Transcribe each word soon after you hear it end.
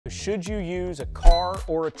Should you use a car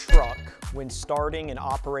or a truck when starting and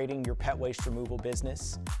operating your pet waste removal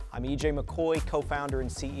business? I'm EJ McCoy, co-founder and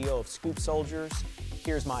CEO of Chorbie Socials.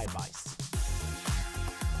 Here's my advice.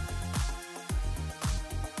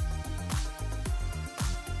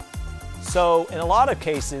 So in a lot of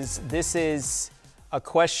cases, this is a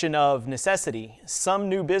question of necessity. Some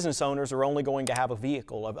new business owners are only going to have a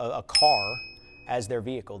vehicle, a car, as their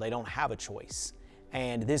vehicle. They don't have a choice.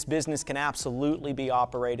 And this business can absolutely be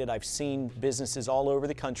operated. I've seen businesses all over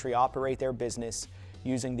the country operate their business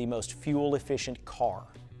using the most fuel-efficient car.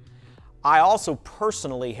 I also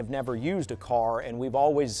personally have never used a car, and we've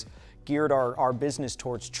always geared our business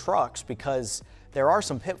towards trucks because there are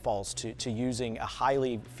some pitfalls to using a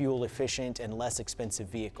highly fuel-efficient and less expensive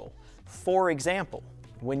vehicle. For example,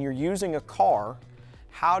 when you're using a car,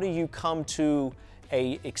 how do you come to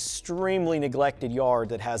an extremely neglected yard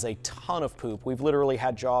that has a ton of poop? We've literally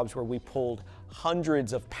had jobs where we pulled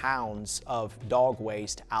hundreds of pounds of dog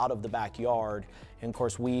waste out of the backyard. And of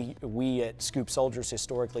course, we at Chorbie Socials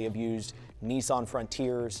historically have used Nissan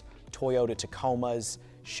Frontiers, Toyota Tacomas,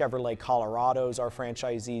 Chevrolet Colorados our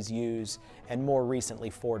franchisees use, and more recently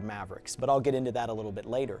Ford Mavericks. But I'll get into that a little bit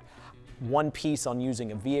later. One piece on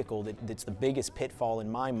using a vehicle that's the biggest pitfall in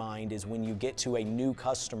my mind is when you get to a new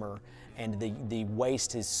customer and the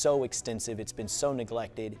waste is so extensive, it's been so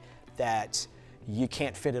neglected that you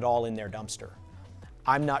can't fit it all in their dumpster.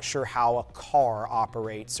 I'm not sure how a car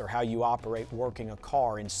operates or how you operate working a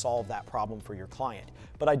car and solve that problem for your client.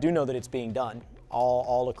 But I do know that it's being done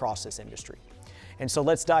all across this industry. And so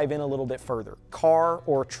let's dive in a little bit further. Car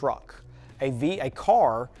or truck? A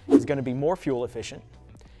car is going to be more fuel efficient.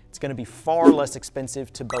 It's going to be far less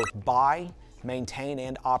expensive to both buy, maintain,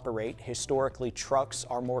 and operate. Historically, trucks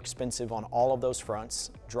are more expensive on all of those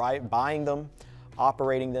fronts, buying them,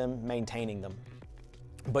 operating them, maintaining them.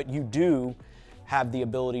 But you do have the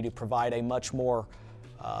ability to provide a much more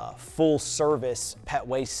full service pet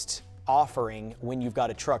waste offering when you've got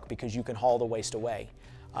a truck because you can haul the waste away.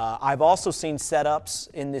 I've also seen setups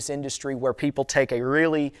in this industry where people take a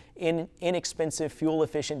really inexpensive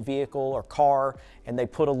fuel-efficient vehicle or car and they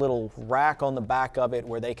put a little rack on the back of it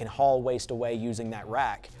where they can haul waste away using that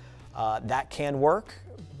rack. That can work.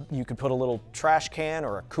 You could put a little trash can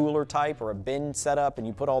or a cooler type or a bin setup and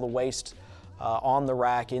you put all the waste on the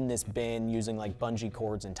rack in this bin using like bungee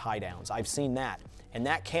cords and tie downs. I've seen that. And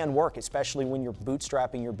that can work, especially when you're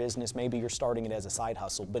bootstrapping your business. Maybe you're starting it as a side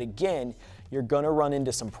hustle. But again, you're going to run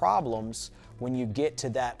into some problems when you get to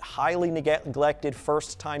that highly neglected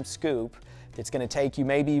first-time scoop that's going to take you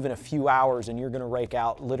maybe even a few hours and you're going to rake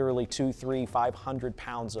out literally 200, 300, 500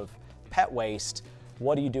 pounds of pet waste.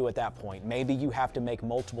 What do you do at that point? Maybe you have to make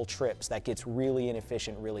multiple trips. That gets really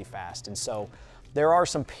inefficient really fast. And so there are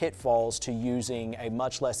some pitfalls to using a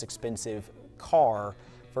much less expensive car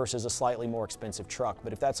versus a slightly more expensive truck.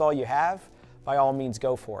 But if that's all you have, by all means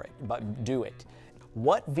go for it, but do it.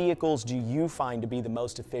 What vehicles do you find to be the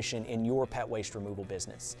most efficient in your pet waste removal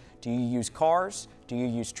business? Do you use cars? Do you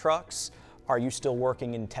use trucks? Are you still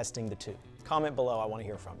working and testing the two? Comment below, I want to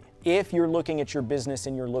hear from you. If you're looking at your business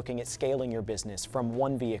and you're looking at scaling your business from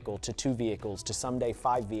 1 vehicle to 2 vehicles to someday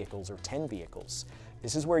 5 vehicles or 10 vehicles,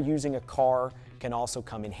 this is where using a car can also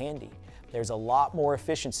come in handy. There's a lot more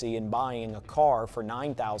efficiency in buying a car for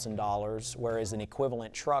 $9,000, whereas an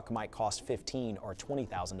equivalent truck might cost $15,000 or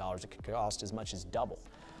 $20,000. It could cost as much as double.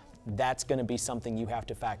 That's going to be something you have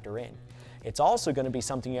to factor in. It's also going to be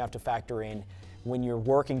something you have to factor in when you're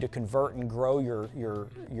working to convert and grow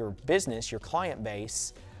your business, your client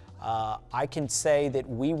base. I can say that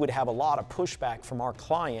we would have a lot of pushback from our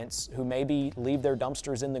clients who maybe leave their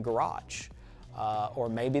dumpsters in the garage, or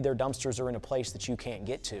maybe their dumpsters are in a place that you can't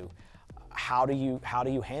get to. How do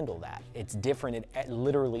you handle that? It's different in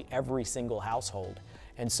literally every single household.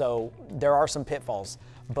 And so there are some pitfalls.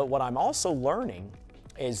 But what I'm also learning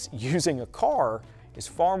is using a car is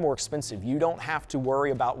far more expensive. You don't have to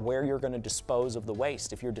worry about where you're going to dispose of the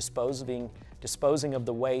waste. If you're disposing of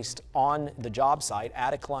the waste on the job site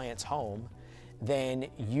at a client's home, then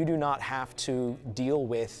you do not have to deal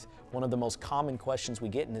with one of the most common questions we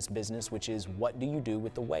get in this business, which is, what do you do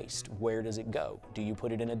with the waste? Where does it go? Do you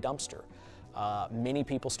put it in a dumpster? Many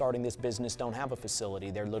people starting this business don't have a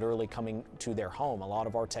facility. They're literally coming to their home. A lot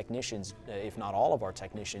of our technicians, if not all of our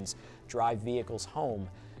technicians, drive vehicles home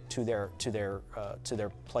to their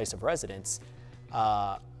place of residence.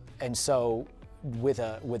 And so with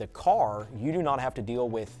a car, you do not have to deal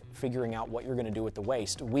with figuring out what you're going to do with the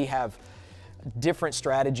waste. We have different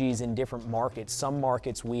strategies in different markets. Some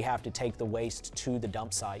markets we have to take the waste to the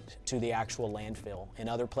dump site, to the actual landfill. In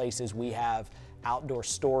other places we have outdoor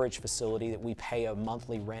storage facility that we pay a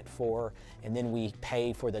monthly rent for, and then we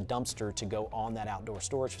pay for the dumpster to go on that outdoor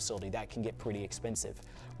storage facility. That can get pretty expensive.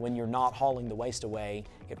 When you're not hauling the waste away,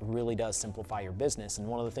 it really does simplify your business. And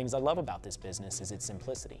one of the things I love about this business is its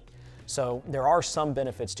simplicity. So there are some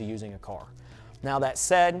benefits to using a car. Now that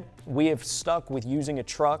said, we have stuck with using a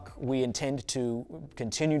truck. We intend to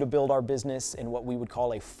continue to build our business in what we would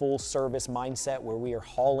call a full service mindset, where we are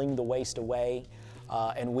hauling the waste away,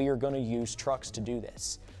 and we are going to use trucks to do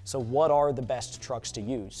this. So what are the best trucks to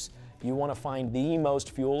use? You want to find the most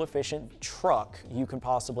fuel efficient truck you can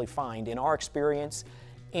possibly find. In our experience,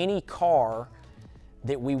 any car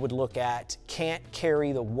that we would look at can't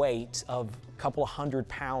carry the weight of a couple of 100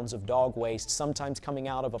 pounds of dog waste, sometimes coming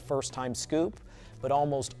out of a first-time scoop, but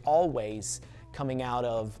almost always coming out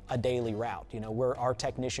of a daily route. You know, where our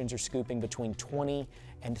technicians are scooping between 20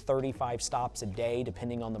 and 35 stops a day,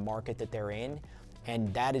 depending on the market that they're in.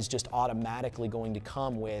 And that is just automatically going to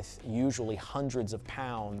come with usually hundreds of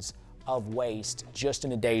pounds of waste just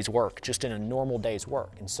in a day's work, just in a normal day's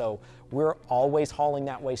work. And so we're always hauling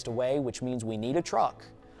that waste away, which means we need a truck,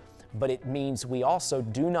 but it means we also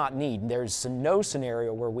do not need, there's no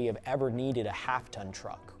scenario where we have ever needed a half-ton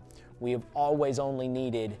truck. We have always only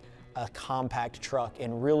needed a compact truck,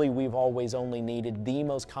 and really we've always only needed the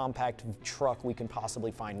most compact truck we can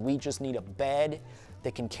possibly find. We just need a bed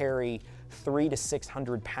that can carry 300 to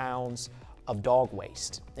 600 pounds of dog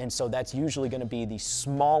waste. And so that's usually going to be the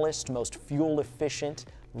smallest, most fuel efficient,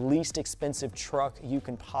 least expensive truck you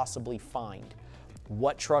can possibly find.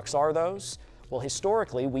 What trucks are those? Well,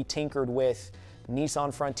 historically, we tinkered with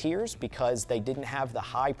Nissan Frontiers because they didn't have the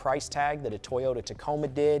high price tag that a Toyota Tacoma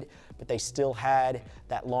did, but they still had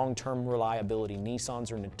that long-term reliability.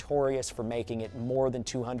 Nissans are notorious for making it more than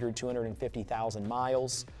 250,000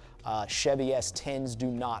 miles. Chevy S10s do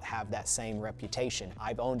not have that same reputation.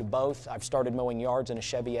 I've owned both. I've started mowing yards in a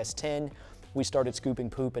Chevy S10. We started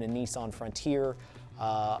scooping poop in a Nissan Frontier.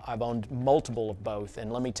 I've owned multiple of both,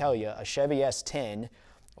 and let me tell you, a Chevy S10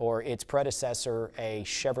 or its predecessor, a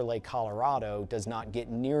Chevrolet Colorado, does not get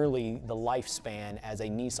nearly the lifespan as a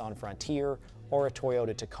Nissan Frontier or a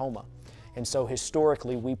Toyota Tacoma. And so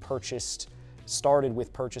historically, we started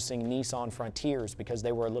with purchasing Nissan Frontiers because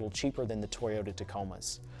they were a little cheaper than the Toyota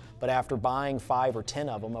Tacomas. But after buying 5 or 10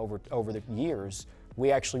 of them over the years,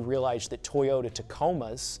 we actually realized that Toyota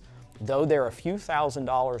Tacomas, though they're a few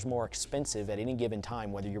 $1,000s more expensive at any given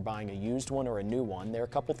time, whether you're buying a used one or a new one, they're a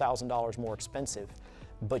couple $1,000s more expensive,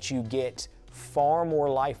 but you get far more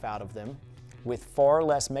life out of them with far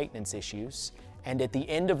less maintenance issues. And at the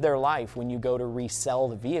end of their life, when you go to resell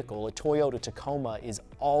the vehicle, a Toyota Tacoma is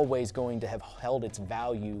always going to have held its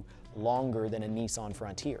value longer than a Nissan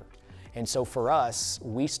Frontier. And so for us,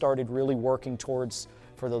 we started really working towards,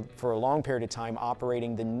 for a long period of time,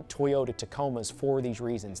 operating the Toyota Tacomas for these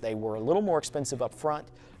reasons. They were a little more expensive up front,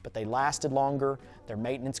 but they lasted longer, their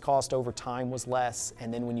maintenance cost over time was less,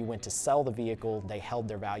 and then when you went to sell the vehicle, they held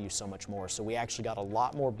their value so much more. So we actually got a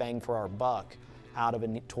lot more bang for our buck out of a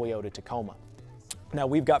Toyota Tacoma. Now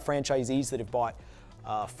we've got franchisees that have bought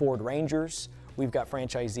Ford Rangers, we've got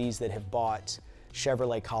franchisees that have bought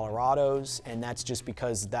Chevrolet Colorados, and that's just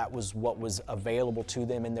because that was what was available to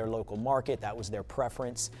them in their local market. That was their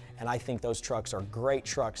preference, and I think those trucks are great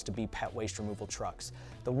trucks to be pet waste removal trucks.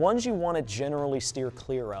 The ones you want to generally steer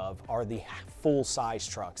clear of are the full-size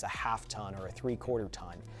trucks, a half-ton or a 3/4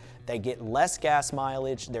 ton. They get less gas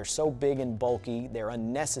mileage, they're so big and bulky, they're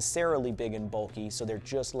unnecessarily big and bulky, so they're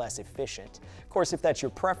just less efficient. Of course, if that's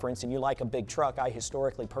your preference and you like a big truck, I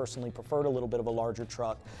historically personally preferred a little bit of a larger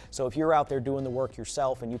truck. So if you're out there doing the work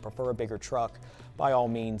yourself and you prefer a bigger truck, by all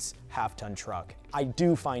means, half-ton truck. I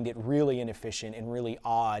do find it really inefficient and really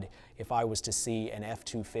odd if I was to see an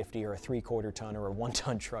F-250 or a 3/4 ton or a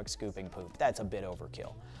 1-ton truck scooping poop. That's a bit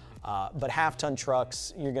overkill. But half-ton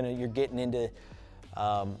trucks, you're getting into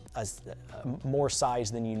more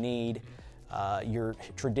size than you need. Your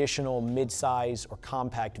traditional mid-size or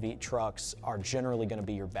compact trucks are generally going to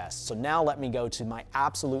be your best. So now let me go to my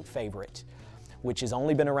absolute favorite, which has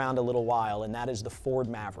only been around a little while, and that is the Ford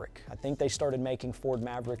Maverick. I think they started making Ford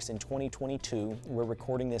Mavericks in 2022. We're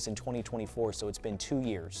recording this in 2024, so it's been 2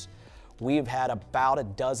 years. We've had about a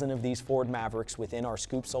dozen of these Ford Mavericks within our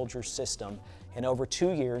Scoop Soldiers system, and over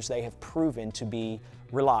 2 years they have proven to be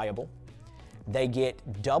reliable. They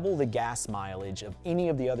get double the gas mileage of any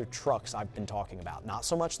of the other trucks I've been talking about. Not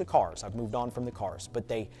so much the cars, I've moved on from the cars, but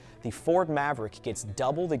the Ford Maverick gets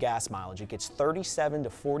double the gas mileage. It gets 37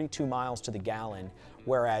 to 42 miles to the gallon,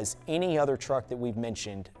 whereas any other truck that we've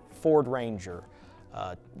mentioned, Ford Ranger,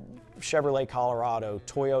 Chevrolet Colorado,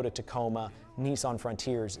 Toyota Tacoma, Nissan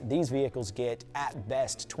Frontiers, these vehicles get at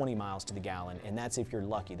best 20 miles to the gallon, and that's if you're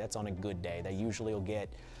lucky. That's on a good day. They usually will get,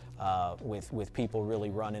 with people really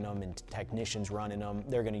running them and technicians running them,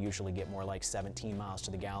 they're going to usually get more like 17 miles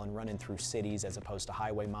to the gallon running through cities as opposed to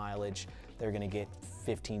highway mileage. They're going to get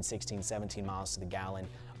 15, 16, 17 miles to the gallon.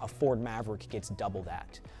 A Ford Maverick gets double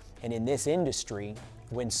that. And in this industry,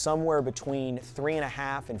 when somewhere between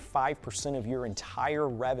 3.5% and 5% of your entire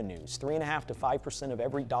revenues, 3.5% to 5% of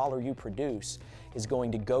every dollar you produce is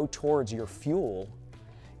going to go towards your fuel,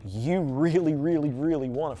 you really, really, really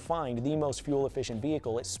want to find the most fuel efficient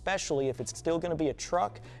vehicle, especially if it's still going to be a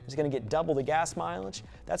truck, it's going to get double the gas mileage.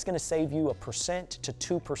 That's going to save you 1%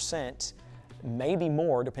 to 2%, maybe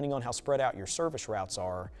more, depending on how spread out your service routes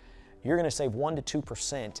are. You're going to save 1% to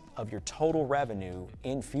 2% of your total revenue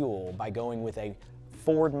in fuel by going with a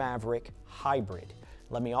Ford Maverick hybrid.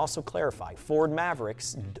 Let me also clarify, Ford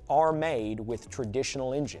Mavericks are made with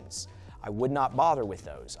traditional engines. I would not bother with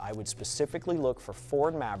those. I would specifically look for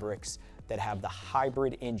Ford Mavericks that have the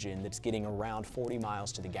hybrid engine that's getting around 40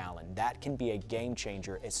 miles to the gallon. That can be a game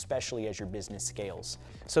changer, especially as your business scales.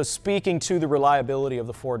 So speaking to the reliability of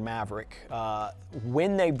the Ford Maverick,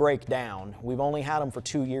 when they break down, we've only had them for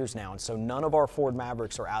 2 years now, and so none of our Ford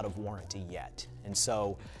Mavericks are out of warranty yet. And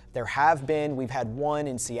so we've had one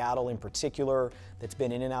in Seattle in particular that's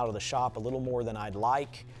been in and out of the shop a little more than I'd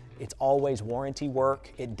like. It's always warranty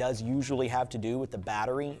work. It does usually have to do with the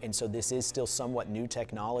battery, and so this is still somewhat new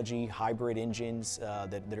technology, hybrid engines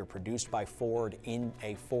that are produced by Ford in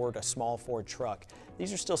a small Ford truck.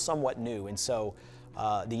 These are still somewhat new, and so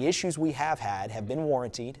the issues we have had have been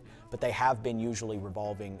warrantied, but they have been usually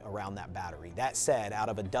revolving around that battery. That said, out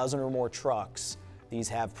of a dozen or more trucks, these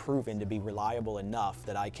have proven to be reliable enough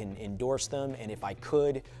that I can endorse them, and if I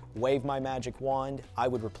could wave my magic wand, I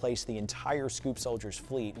would replace the entire Scoop Soldiers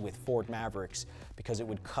fleet with Ford Mavericks because it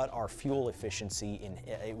would cut our fuel efficiency,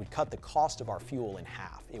 it would cut the cost of our fuel in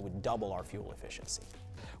half. It would double our fuel efficiency.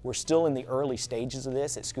 We're still in the early stages of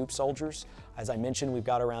this at Scoop Soldiers. As I mentioned, we've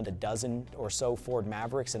got around a dozen or so Ford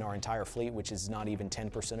Mavericks in our entire fleet, which is not even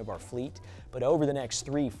 10% of our fleet. But over the next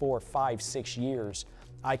 3, 4, 5, 6 years,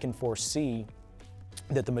 I can foresee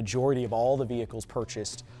that the majority of all the vehicles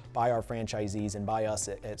purchased by our franchisees and by us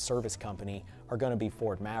at Service Company are going to be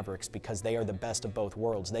Ford Mavericks because they are the best of both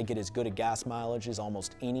worlds. They get as good a gas mileage as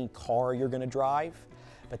almost any car you're going to drive,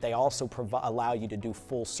 but they also allow you to do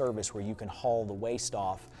full service where you can haul the waste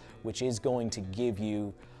off, which is going to give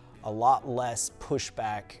you a lot less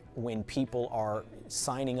pushback when people are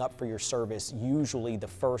signing up for your service. Usually the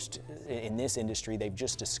first, in this industry, they've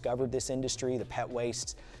just discovered this industry, the pet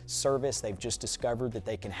waste service. They've just discovered that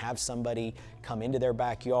they can have somebody come into their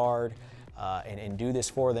backyard and do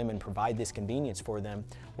this for them and provide this convenience for them.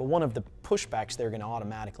 Well, one of the pushbacks they're going to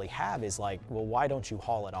automatically have is like, well, why don't you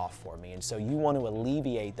haul it off for me? And so you want to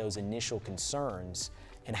alleviate those initial concerns,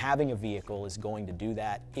 and having a vehicle is going to do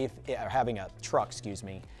that, or having a truck, excuse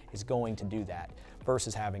me, is going to do that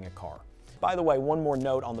versus having a car. By the way, one more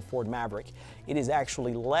note on the Ford Maverick. It is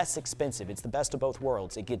actually less expensive. It's the best of both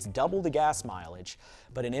worlds. It gets double the gas mileage,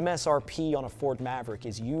 but an MSRP on a Ford Maverick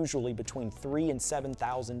is usually between $3,000 and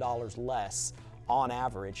 $7,000 less on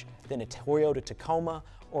average than a Toyota Tacoma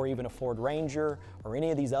or even a Ford Ranger or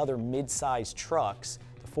any of these other mid-sized trucks.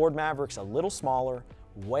 The Ford Maverick's a little smaller,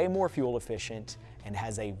 way more fuel efficient, and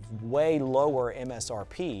has a way lower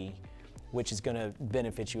MSRP, which is going to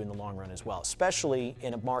benefit you in the long run as well, especially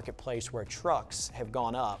in a marketplace where trucks have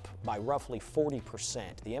gone up by roughly 40%.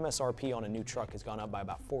 The MSRP on a new truck has gone up by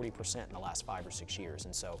about 40% in the last 5 or 6 years,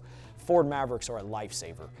 and so Ford Mavericks are a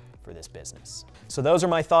lifesaver for this business. So those are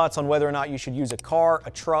my thoughts on whether or not you should use a car,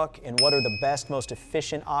 a truck, and what are the best, most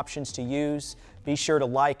efficient options to use. Be sure to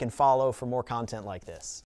like and follow for more content like this.